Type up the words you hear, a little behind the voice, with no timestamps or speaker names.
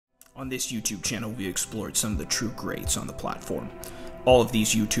On this YouTube channel, we explored some of the true greats on the platform. All of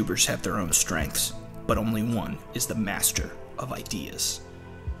these YouTubers have their own strengths, but only one is the master of ideas.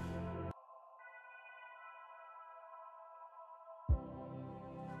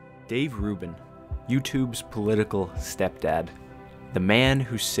 Dave Rubin, YouTube's political stepdad, the man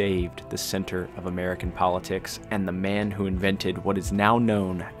who saved the center of American politics and the man who invented what is now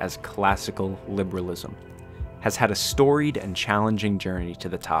known as classical liberalism, has had a storied and challenging journey to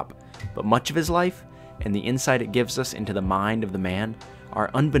the top, but much of his life and the insight it gives us into the mind of the man are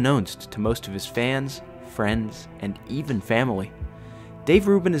unbeknownst to most of his fans, friends, and even family. Dave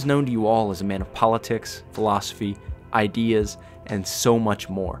Rubin is known to you all as a man of politics, philosophy, ideas, and so much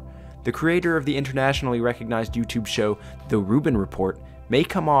more. The creator of the internationally recognized YouTube show, The Rubin Report, may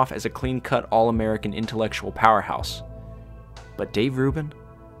come off as a clean-cut all-American intellectual powerhouse. But Dave Rubin,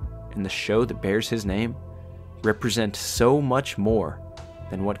 and the show that bears his name, represent so much more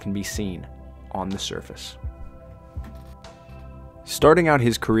than what can be seen on the surface. Starting out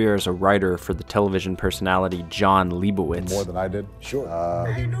his career as a writer for the television personality John Leibowitz. More than I did? Sure.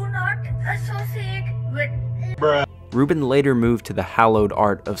 I do not associate with... Rubin later moved to the hallowed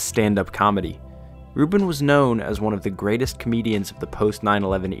art of stand-up comedy. Rubin was known as one of the greatest comedians of the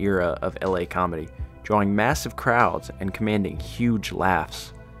post-9/11 era of LA comedy, drawing massive crowds and commanding huge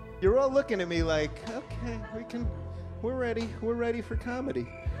laughs. You're all looking at me like, okay, we're ready for comedy.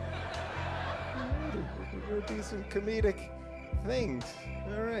 We're gonna do some comedic things,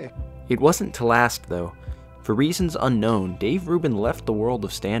 all right. It wasn't to last, though. For reasons unknown, Dave Rubin left the world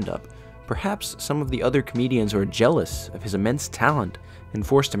of stand-up. Perhaps some of the other comedians were jealous of his immense talent and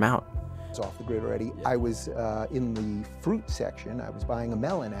forced him out. It's off the grid already. I was in the fruit section. I was buying a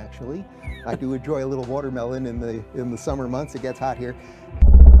melon, actually. I do enjoy a little watermelon in the summer months. It gets hot here.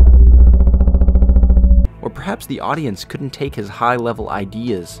 Or perhaps the audience couldn't take his high-level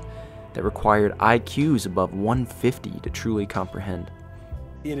ideas that required IQs above 150 to truly comprehend.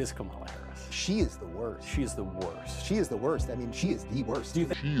 It is Kamala Harris. She is the worst. She is the worst. She is the worst. I mean, she is the worst. She is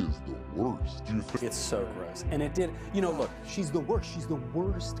the worst. It's so gross. And it did, you know, look. She's the worst. She's the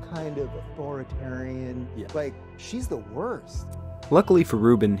worst kind of authoritarian. Yeah. Like, she's the worst. Luckily for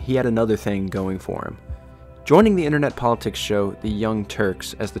Rubin, he had another thing going for him. Joining the internet politics show The Young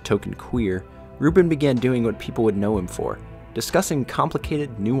Turks as the token queer, Rubin began doing what people would know him for, discussing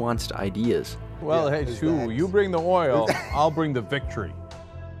complicated, nuanced ideas. Well, hey, Sue, you bring the oil, I'll bring the victory.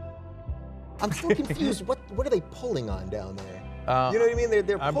 I'm still confused. What are they pulling on down there? You know what I mean?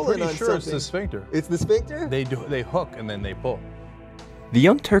 They're pulling on something. I'm pretty sure it's the sphincter. It's the sphincter? They hook and then they pull. The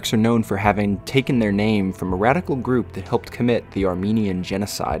Young Turks are known for having taken their name from a radical group that helped commit the Armenian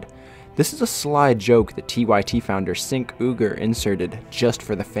genocide. This is a sly joke that TYT founder Sink Uyghur inserted just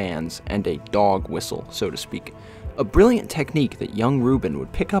for the fans, and a dog whistle, so to speak. A brilliant technique that young Rubin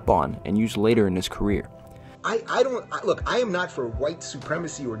would pick up on and use later in his career. Look, I am not for white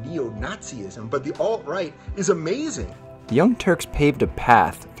supremacy or neo-Nazism, but the alt-right is amazing. The Young Turks paved a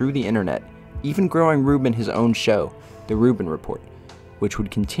path through the internet, even growing Rubin his own show, The Rubin Report, which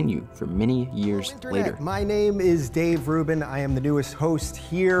would continue for many years later. My name is Dave Rubin. I am the newest host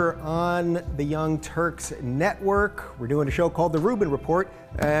here on the Young Turks Network. We're doing a show called The Rubin Report,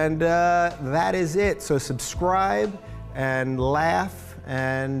 and that is it. So subscribe and laugh,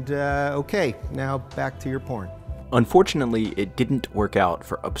 and okay, now back to your porn. Unfortunately, it didn't work out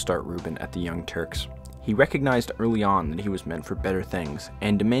for upstart Rubin at the Young Turks. He recognized early on that he was meant for better things,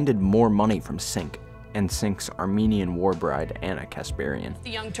 and demanded more money from Sink, and Sink's Armenian war bride, Anna Kasparian.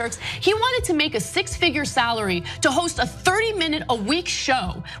 The Young Turks, he wanted to make a six-figure salary to host a 30-minute-a-week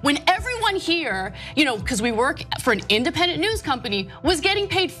show when everyone here, you know, because we work for an independent news company, was getting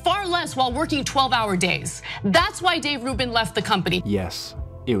paid far less while working 12-hour days. That's why Dave Rubin left the company. Yes,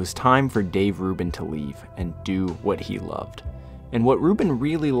 it was time for Dave Rubin to leave and do what he loved. And what Rubin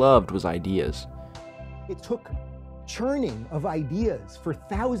really loved was ideas. It took churning of ideas for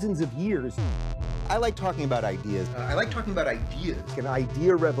thousands of years. I like talking about ideas. An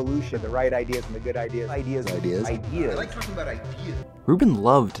idea revolution, the right ideas and the good ideas. Ideas. I like talking about ideas. Rubin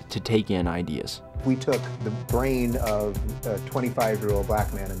loved to take in ideas. We took the brain of a 25-year-old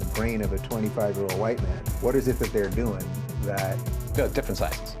black man and the brain of a 25-year-old white man. What is it that they're doing that... Different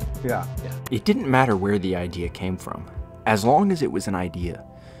sizes. Yeah. It didn't matter where the idea came from, as long as it was an idea.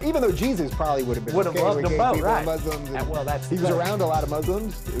 Even though Jesus probably would have been Would have loved them both, right? Muslims, Well, that's he was around a lot of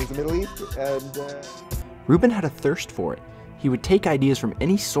Muslims. It was the Middle East, and Rubin had a thirst for it. He would take ideas from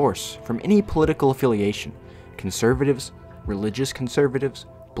any source, from any political affiliation. Conservatives, religious conservatives,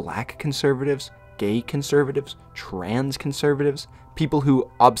 black conservatives, gay conservatives, trans conservatives, people who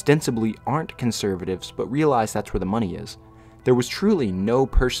ostensibly aren't conservatives but realize that's where the money is. There was truly no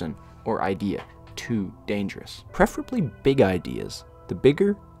person or idea too dangerous. Preferably big ideas. The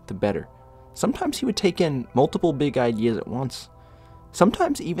bigger, the better. Sometimes he would take in multiple big ideas at once.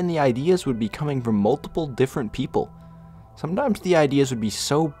 Sometimes even the ideas would be coming from multiple different people. Sometimes the ideas would be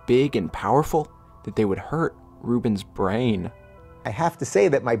so big and powerful that they would hurt Rubin's brain. I have to say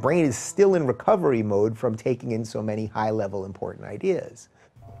that my brain is still in recovery mode from taking in so many high-level important ideas.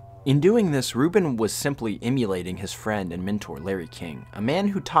 In doing this, Rubin was simply emulating his friend and mentor Larry King, a man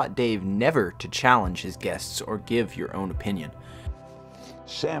who taught Dave never to challenge his guests or give your own opinion.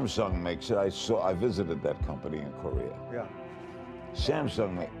 Samsung makes it. I visited that company in Korea. Yeah.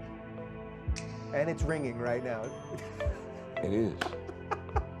 Samsung makes. And it's ringing right now. It is.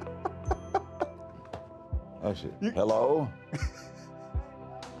 That's it. Hello?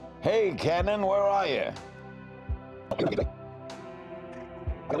 Hey, Canon, where are you?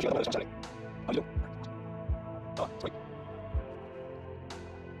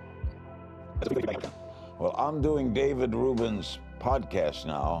 Well, I'm doing David Rubin's podcast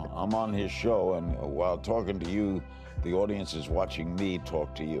now. I'm on his show, and while talking to you, the audience is watching me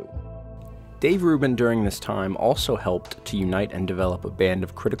talk to you. Dave Rubin during this time also helped to unite and develop a band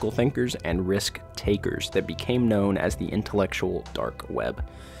of critical thinkers and risk takers that became known as the intellectual dark web.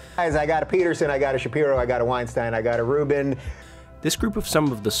 Guys, I got a Peterson, I got a Shapiro, I got a Weinstein, I got a Rubin. This group of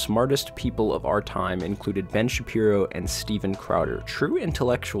some of the smartest people of our time included Ben Shapiro and Steven Crowder, true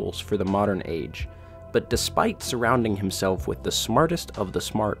intellectuals for the modern age. But despite surrounding himself with the smartest of the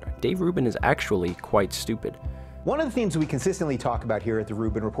smart, Dave Rubin is actually quite stupid. One of the themes we consistently talk about here at the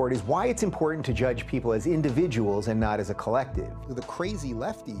Rubin Report is why it's important to judge people as individuals and not as a collective. The crazy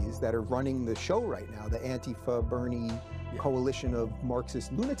lefties that are running the show right now, the Antifa, Bernie coalition of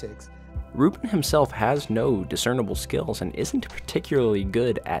Marxist lunatics. Rubin himself has no discernible skills and isn't particularly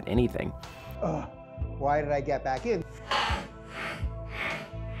good at anything. Why did I get back in?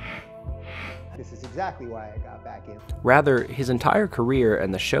 This is exactly why I got back in. Rather, his entire career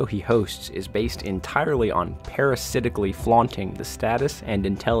and the show he hosts is based entirely on parasitically flaunting the status and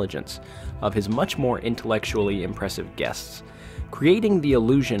intelligence of his much more intellectually impressive guests, creating the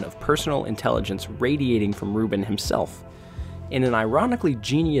illusion of personal intelligence radiating from Rubin himself. In an ironically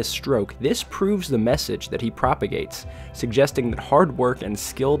genius stroke, this proves the message that he propagates, suggesting that hard work and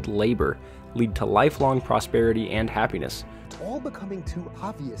skilled labor lead to lifelong prosperity and happiness. It's all becoming too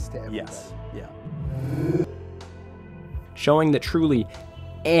obvious to everybody. Yes, yeah. Showing that truly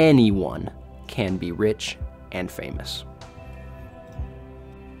anyone can be rich and famous.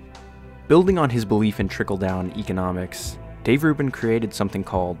 Building on his belief in trickle-down economics, Dave Rubin created something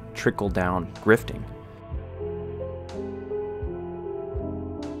called trickle-down grifting.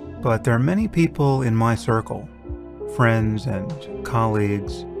 But there are many people in my circle, friends and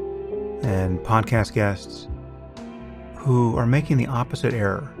colleagues and podcast guests, who are making the opposite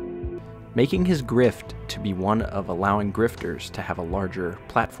error. Making his grift to be one of allowing grifters to have a larger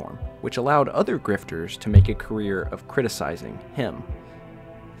platform, which allowed other grifters to make a career of criticizing him.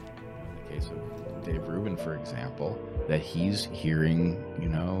 In the case of Dave Rubin, for example, that he's hearing,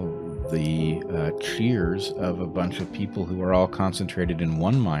 the cheers of a bunch of people who are all concentrated in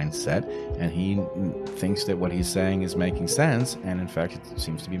one mindset, and he thinks that what he's saying is making sense, and in fact it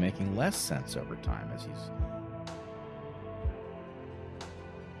seems to be making less sense over time as he's...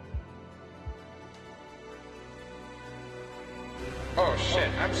 Oh shit,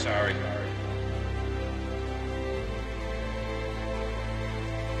 I'm sorry.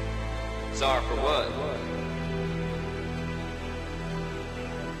 Sorry for what?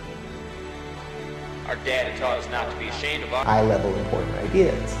 Our dad taught us not to be ashamed of our high-level important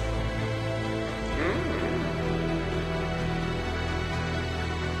ideas.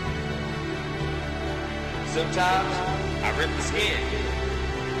 Sometimes I rip the skin.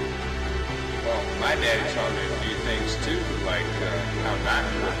 Well, my daddy taught me a few things too, like how not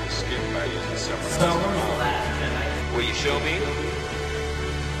to rip the skin by using someone else's mouth. Will you show me?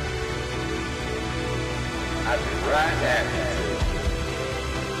 I'd be right happy to.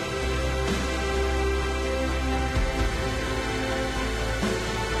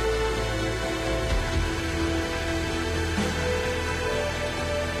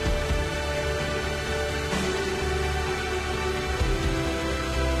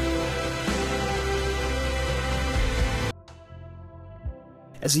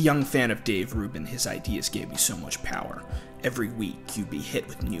 As a young fan of Dave Rubin, his ideas gave me so much power. Every week, you'd be hit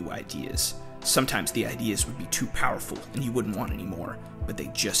with new ideas. Sometimes the ideas would be too powerful and you wouldn't want any more, but they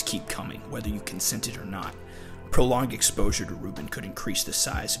just keep coming, whether you consented or not. Prolonged exposure to Rubin could increase the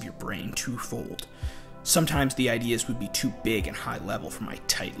size of your brain twofold. Sometimes the ideas would be too big and high level for my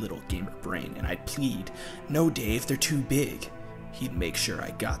tight little gamer brain, and I'd plead, "No, Dave, they're too big." he'd make sure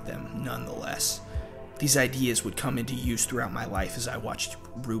I got them nonetheless. These ideas would come into use throughout my life as I watched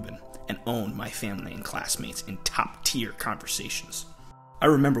Rubin and owned my family and classmates in top-tier conversations. I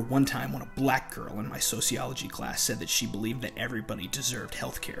remember one time when a black girl in my sociology class said that she believed that everybody deserved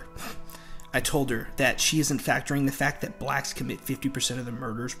healthcare. I told her that she isn't factoring the fact that blacks commit 50% of the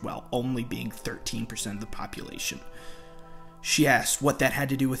murders while only being 13% of the population. She asked what that had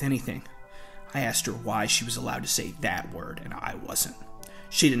to do with anything. I asked her why she was allowed to say that word and I wasn't.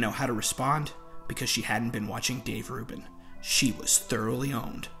 She didn't know how to respond because she hadn't been watching Dave Rubin. She was thoroughly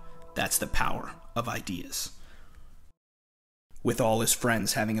owned. That's the power of ideas. With all his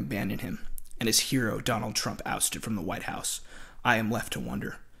friends having abandoned him, and his hero Donald Trump ousted from the White House, I am left to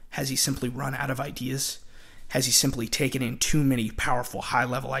wonder, has he simply run out of ideas? Has he simply taken in too many powerful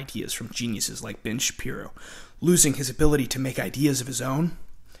high-level ideas from geniuses like Ben Shapiro, losing his ability to make ideas of his own?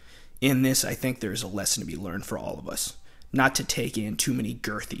 In this, I think there is a lesson to be learned for all of us, not to take in too many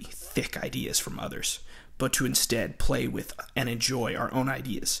girthy, thick ideas from others, but to instead play with and enjoy our own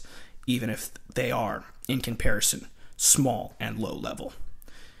ideas, even if they are, in comparison, small and low level.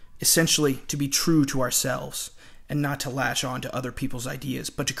 Essentially, to be true to ourselves and not to latch on to other people's ideas,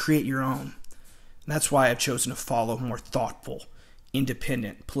 but to create your own. And that's why I've chosen to follow more thoughtful,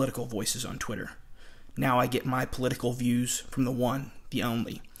 independent political voices on Twitter. Now I get my political views from the one, the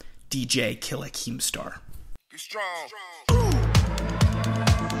only, DJ Killa Keemstar. Be strong. Strong.